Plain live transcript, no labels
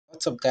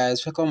What's up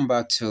guys, welcome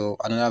back to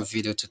another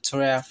video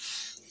tutorial.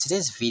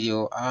 Today's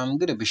video I'm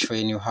going to be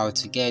showing you how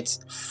to get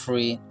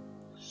free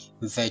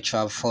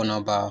virtual phone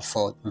number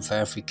for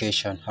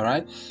verification. All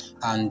right,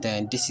 and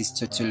then this is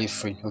totally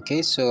free.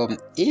 Okay, so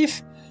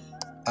if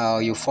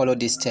you follow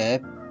this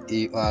step,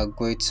 you are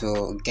going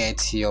to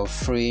get your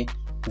free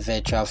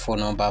virtual phone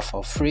number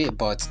for free.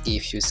 But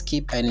if you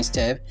skip any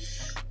step,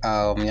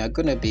 you're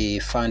going to be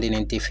finding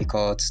it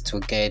difficult to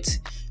get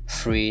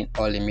free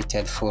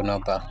unlimited phone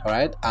number. All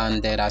right,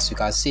 and then as you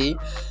can see,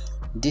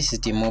 this is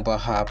the mobile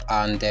app,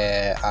 and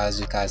as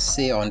you can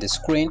see on the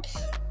screen,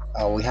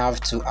 we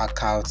have 2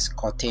 accounts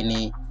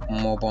containing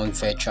mobile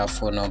virtual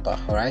phone number.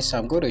 All right, so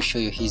I'm going to show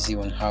you easy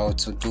on how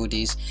to do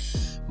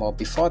this. But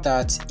before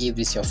that, if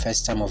this is your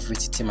first time of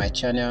visiting my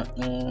channel,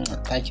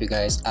 thank you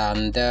guys,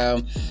 and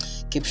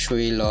keep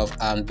showing love.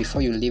 And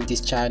before you leave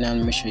this channel,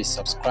 make sure you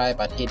subscribe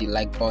and hit the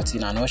like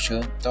button, and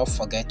also don't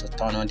forget to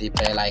turn on the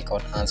bell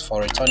icon. And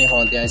for returning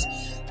audience,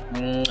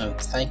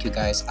 thank you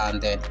guys,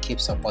 and then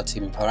keep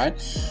supporting me. All right,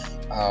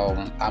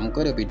 I'm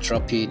going to be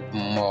dropping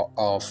more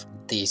of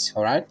this.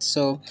 All right,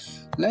 so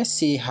let's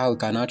see how we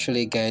can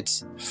actually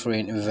get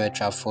free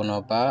virtual phone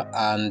number.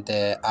 And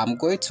I'm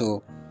going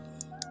to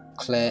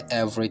clear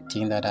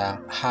everything that I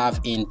have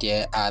in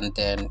there and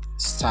then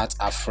start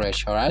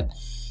afresh. All right,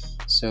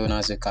 so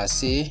as you can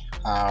see,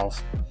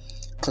 I've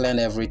cleared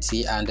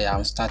everything, and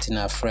I'm starting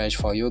afresh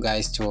for you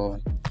guys to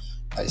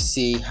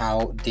see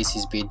how this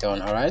is being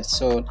done. All right,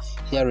 so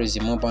here is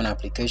the mobile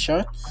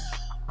application.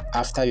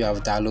 After you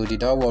have downloaded,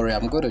 don't worry,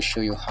 I'm going to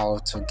show you how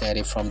to get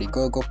it from the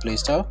Google Play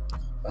Store.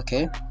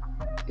 Okay,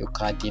 you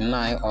can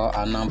deny or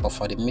a number.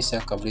 For the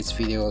mistake of this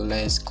video,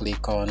 let's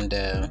click on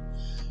the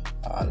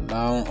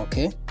allow.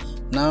 Okay,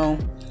 now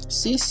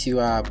since you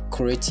are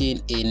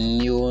creating a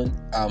new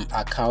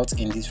account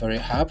in this very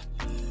app,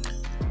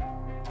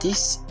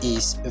 this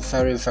is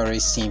very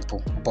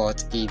simple,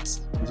 but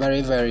it's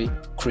very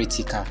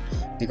critical,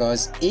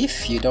 because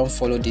if you don't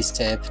follow this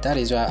step, that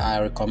is why I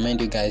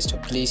recommend you guys to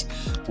please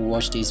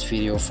watch this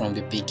video from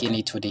the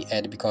beginning to the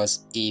end,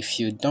 because if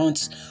you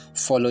don't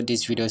follow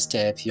this video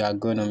step, you are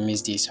going to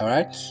miss this. All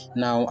right,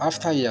 now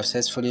after you have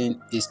successfully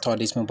installed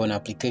this mobile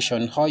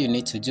application, all you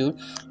need to do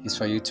is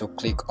for you to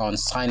click on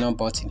sign up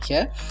button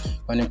here.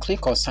 When you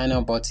click on sign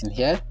up button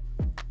here,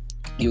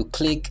 you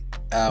click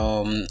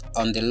on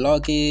the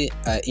login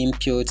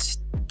input.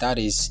 That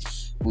is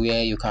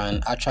where you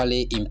can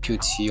actually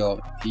input your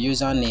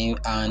username,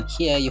 and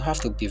here you have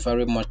to be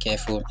very much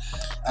careful.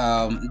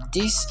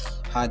 These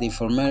are the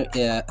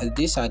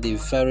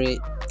very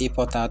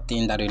important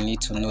thing that you need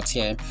to note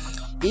here.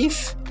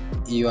 If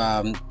you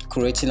are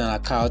creating an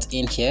account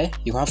in here,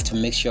 you have to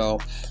make sure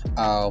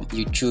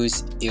you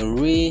choose a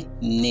real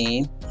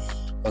name.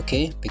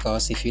 Okay,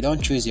 because if you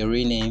don't choose your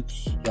real name,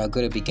 you are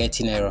going to be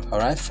getting error. All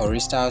right, for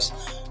instance,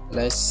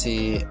 let's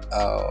say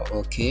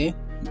okay,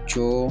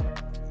 Joe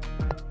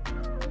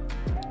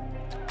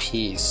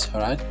Peace. All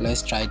right,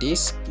 let's try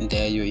this.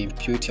 There you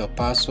input your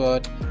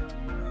password.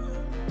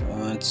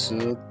 1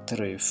 2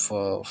 3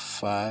 4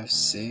 5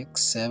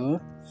 6 7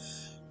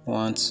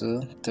 1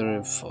 2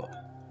 3 4.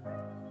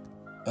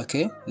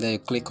 Okay, then you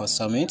click on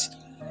submit.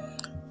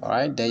 All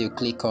right, then you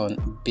click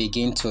on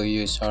begin to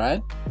use. All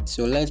right,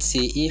 so let's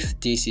see if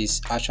this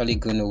is actually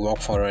going to work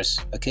for us.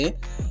 Okay,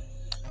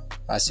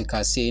 as you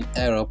can see,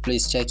 error,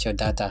 please check your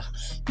data.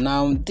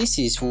 Now this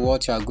is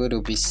what you are going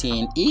to be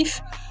seeing.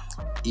 If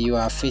you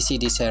are facing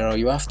this error,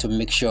 you have to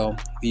make sure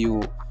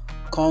you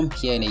come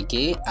here and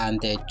again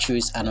and then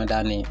choose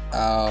another name.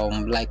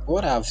 Like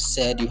what I've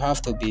said, you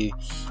have to be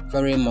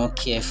very more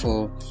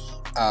careful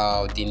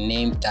the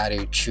name that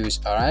you choose.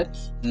 All right,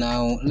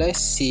 now let's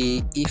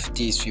see if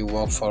this will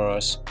work for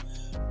us.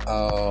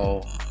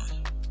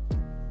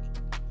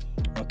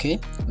 Okay,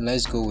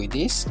 let's go with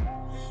this.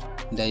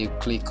 Then you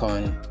click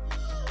on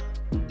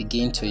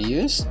begin to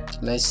use.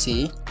 Let's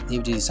see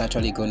if this is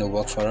actually going to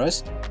work for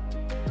us.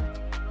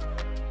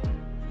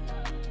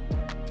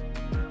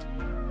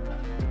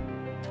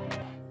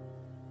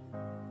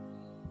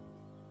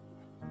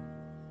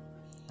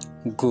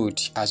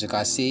 Good, as you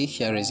can see,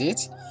 here is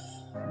it.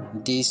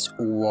 This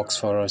works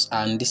for us,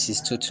 and this is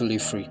totally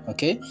free.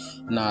 Okay,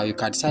 now you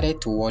can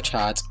decide to watch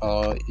ads,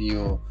 or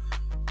you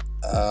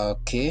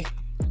okay,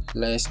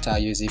 let's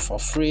start using it for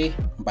free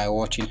by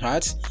watching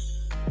ads.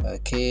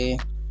 Okay,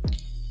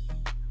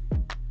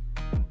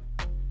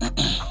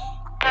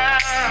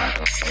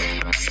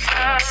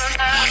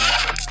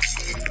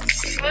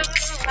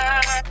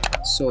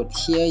 so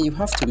here you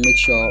have to make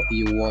sure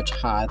you watch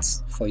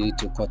ads for you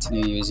to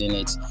continue using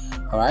it.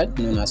 All right,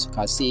 now as you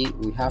can see,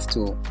 we have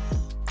to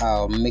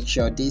make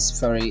sure this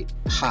very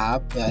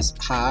hard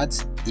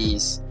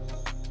is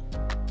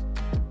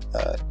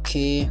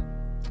okay.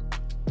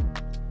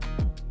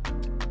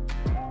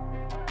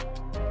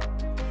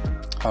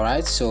 All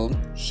right, so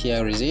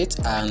here is it,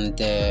 and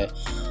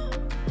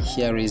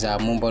here is our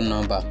mobile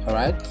number. All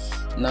right,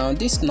 Now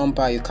this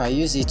number, you can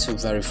use it to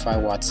verify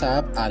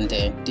WhatsApp, and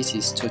then this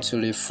is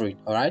totally free.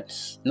 All right,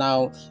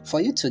 now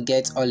for you to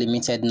get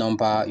unlimited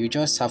number, you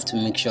just have to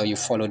make sure you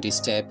follow this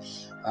step.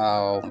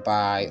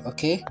 by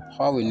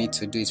all we need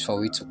to do is for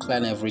we to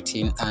clear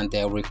everything and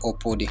then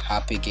reopen the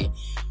app again.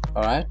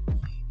 All right,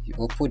 you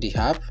open the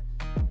app.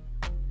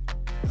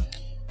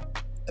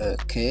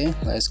 Okay,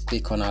 let's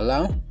click on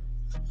allow.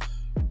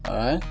 All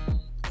right,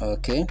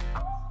 okay,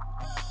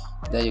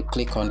 then you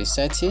click on the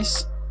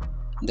settings,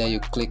 then you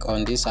click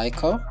on this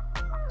icon.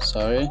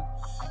 Sorry,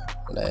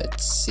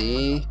 let's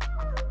see.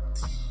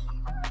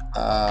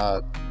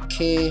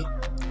 Okay,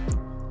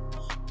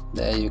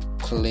 then you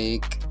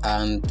click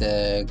and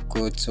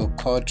go to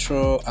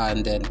control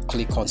and then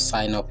click on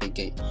sign up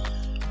again.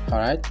 All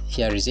right,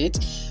 here is it.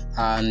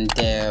 And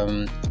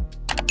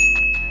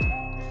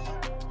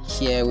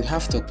here we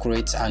have to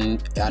create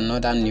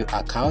another new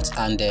account,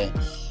 and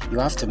you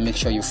have to make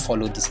sure you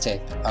follow the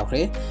step.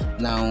 Okay,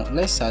 now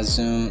let's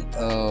assume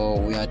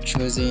we are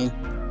choosing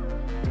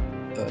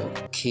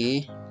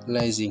okay,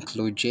 let's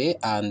include J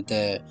and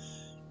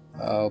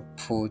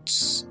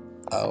put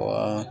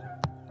our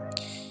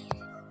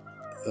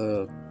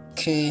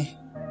okay,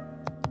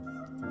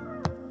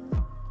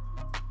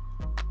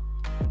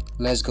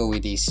 let's go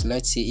with this.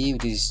 Let's see if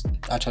this is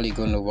actually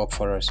going to work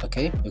for us.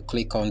 Okay, you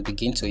click on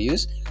begin to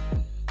use.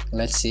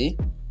 Let's see.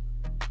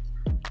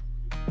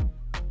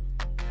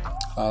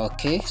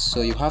 Okay,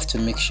 so you have to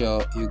make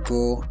sure you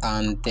go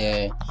and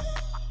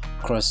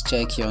cross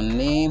check your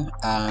name,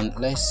 and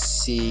let's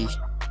see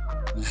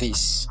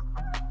this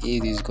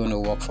if it's going to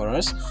work for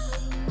us.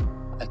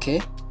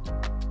 Okay,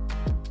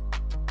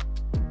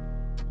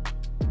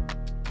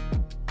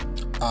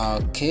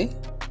 okay,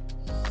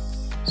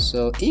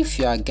 so if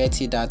you are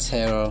getting that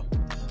error,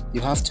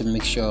 you have to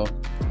make sure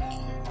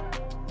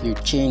you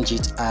change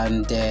it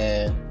and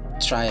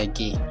try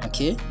again.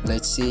 Okay,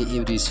 let's see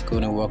if this is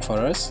going to work for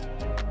us.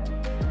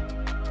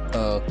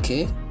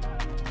 Okay,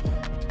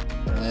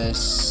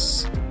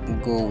 let's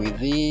go with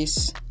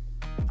this.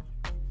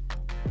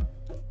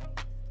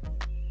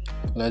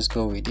 Let's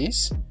go with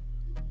this.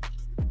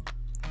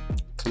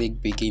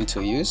 Click begin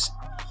to use.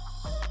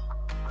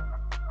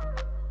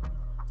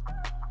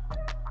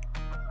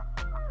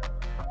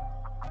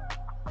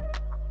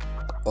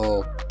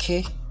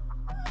 Okay,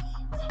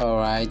 all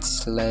right,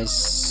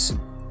 let's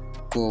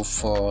go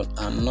for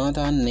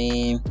another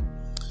name.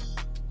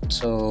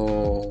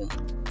 So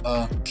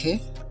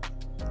okay,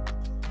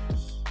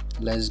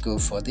 let's go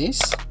for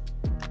this.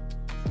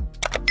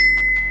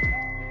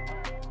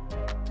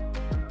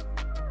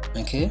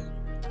 Okay,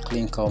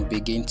 click on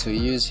begin to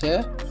use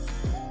here.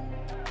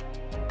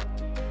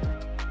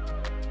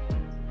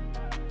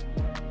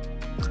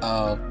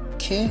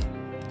 Okay,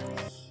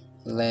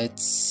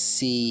 let's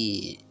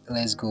see,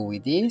 let's go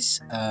with this,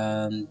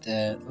 and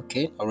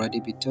okay, already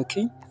be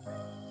talking.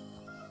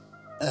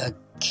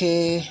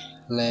 Okay,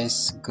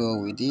 let's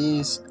go with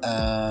this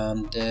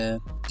and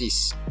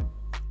this.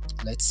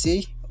 Let's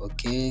see.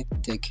 Okay,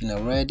 taken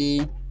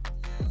already.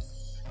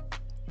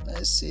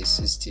 Let's see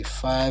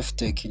 65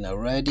 taken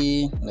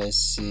already. Let's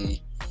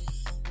see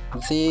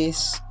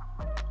this.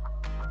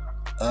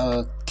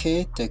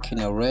 Okay, taken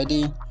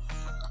already.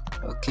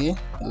 Okay,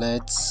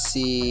 let's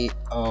see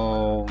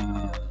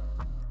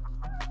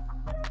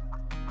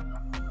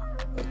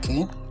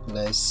okay,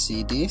 let's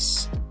see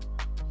this.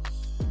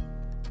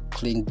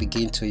 Click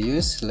begin to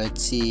use.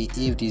 Let's see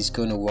if this is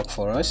going to work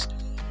for us.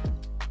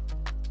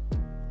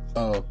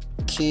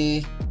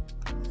 Okay,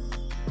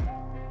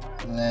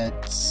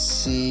 let's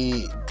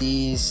see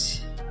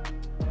this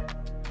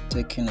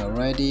taken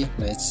already.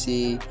 Let's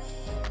see.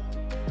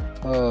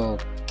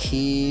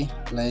 Okay,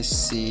 let's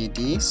see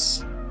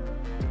this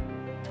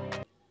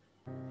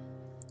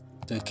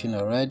taken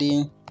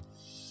already.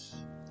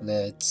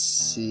 Let's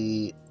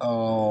see.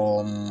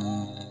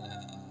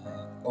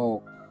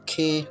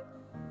 Okay,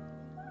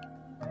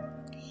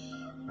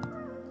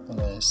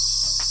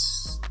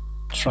 let's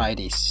try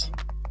this.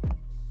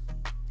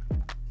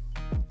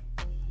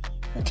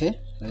 Okay,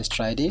 let's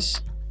try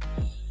this.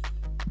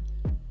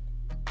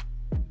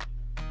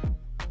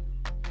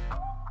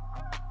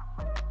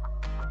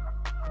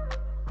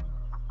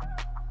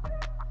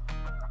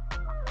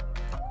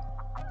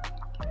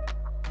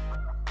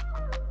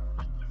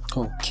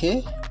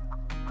 Okay,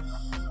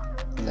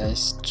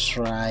 let's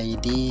try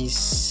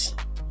this.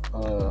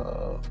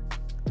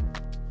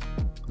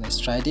 Let's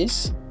try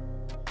this.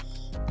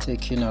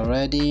 Taken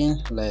already.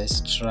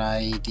 Let's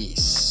try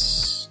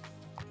this.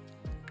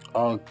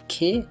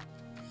 Okay,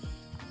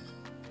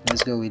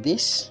 let's go with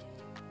this.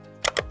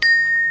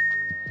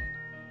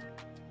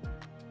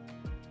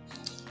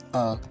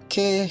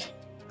 Okay,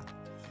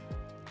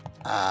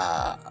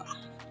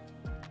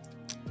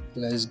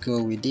 let's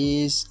go with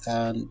this,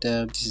 and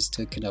this is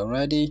taken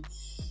already.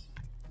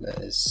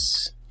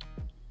 Let's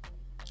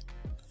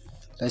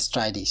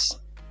try this.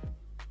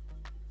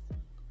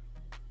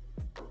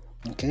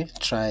 Okay,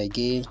 try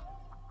again.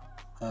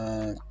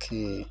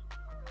 Okay,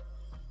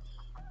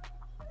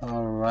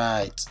 all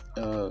right.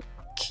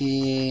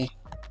 Okay,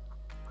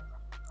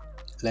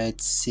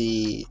 let's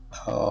see.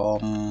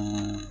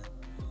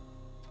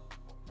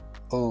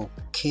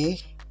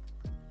 Okay,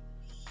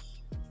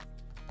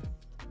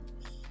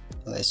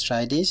 let's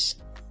try this.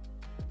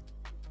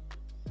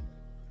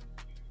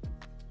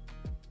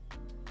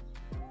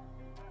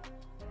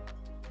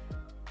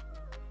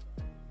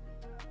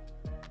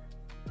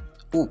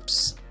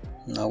 Oops,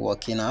 not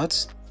working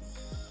out.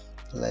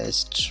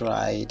 Let's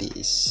try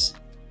this.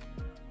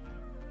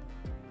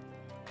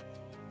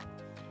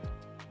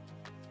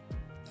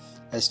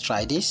 Let's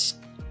try this.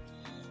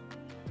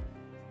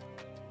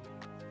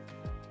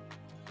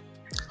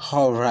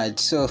 Alright,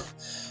 so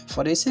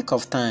for the sake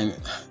of time,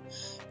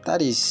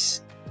 that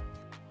is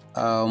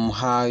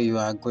how you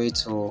are going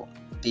to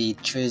be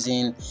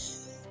choosing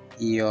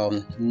your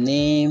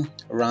name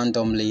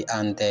randomly,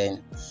 and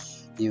then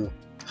you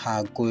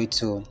are going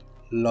to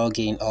log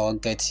in or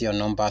get your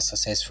number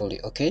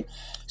successfully. Okay,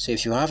 so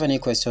if you have any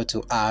question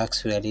to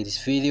ask related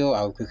this video,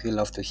 I would quickly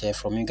love to hear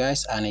from you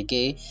guys. And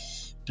again,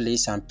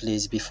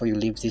 please, before you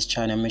leave this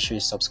channel, make sure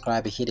you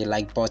subscribe, hit the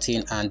like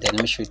button, and then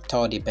make sure you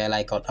turn the bell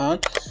icon on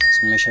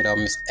to make sure you don't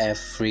miss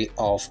every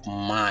of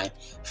my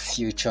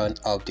future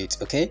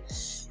updates. Okay,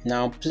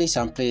 now please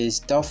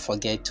don't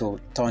forget to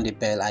turn the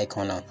bell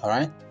icon on. All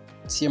right,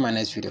 see you in my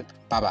next video.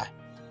 Bye bye.